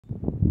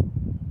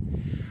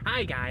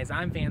Hi guys,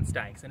 I'm Vance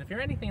Dykes, and if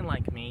you're anything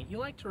like me, you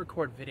like to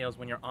record videos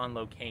when you're on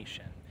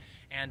location.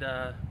 And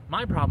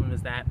my problem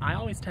is that I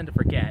always tend to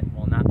forget,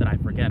 well, not that I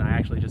forget, I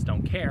actually just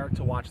don't care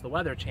to watch the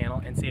Weather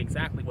Channel and see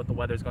exactly what the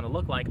weather's going to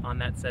look like on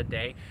that said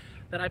day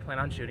that I plan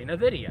on shooting a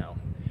video.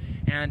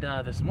 And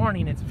this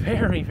morning it's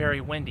very, very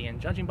windy, and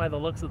judging by the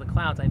looks of the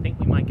clouds, I think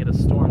we might get a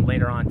storm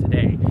later on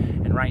today.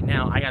 And right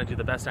now, I gotta do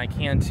the best I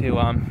can to,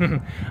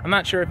 I'm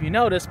not sure if you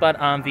noticed, but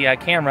the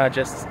camera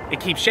it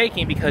keeps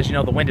shaking because, you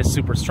know, the wind is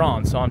super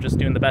strong. So I'm just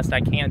doing the best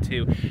I can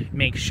to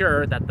make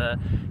sure that the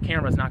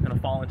camera's not gonna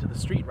fall into the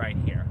street right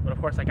here. But of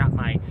course, I got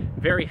my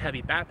very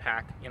heavy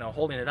backpack, you know,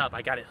 holding it up.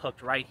 I got it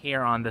hooked right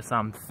here on this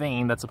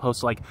thing that's supposed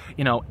to, like,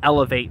 you know,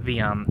 elevate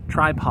the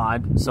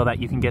tripod so that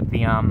you can get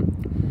the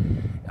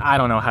I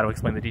don't know how to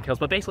explain the details,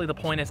 but basically the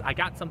point is I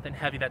got something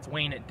heavy that's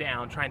weighing it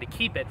down, trying to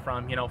keep it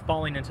from, you know,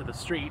 falling into the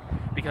street,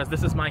 because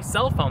this is my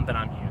cell phone that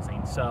I'm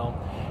using. So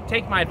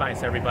take my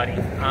advice, everybody.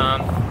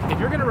 If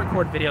you're going to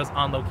record videos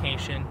on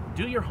location,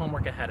 do your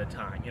homework ahead of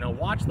time. You know,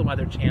 watch the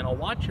Weather Channel,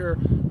 watch your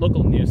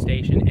local news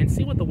station, and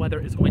see what the weather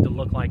is going to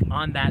look like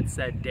on that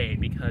said day,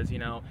 because, you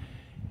know,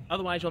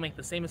 otherwise you'll make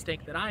the same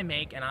mistake that I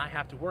make, and I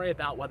have to worry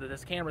about whether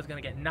this camera is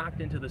going to get knocked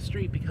into the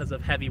street because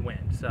of heavy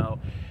wind. So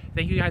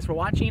thank you guys for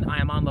watching.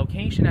 I am on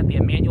location at the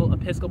Emmanuel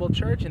Episcopal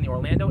Church in the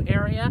Orlando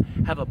area.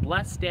 Have a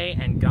blessed day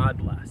and God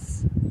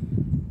bless.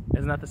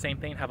 Isn't that the same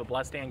thing? Have a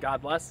blessed day and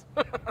God bless?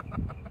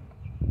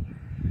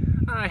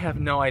 I have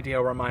no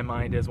idea where my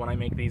mind is when I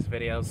make these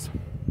videos.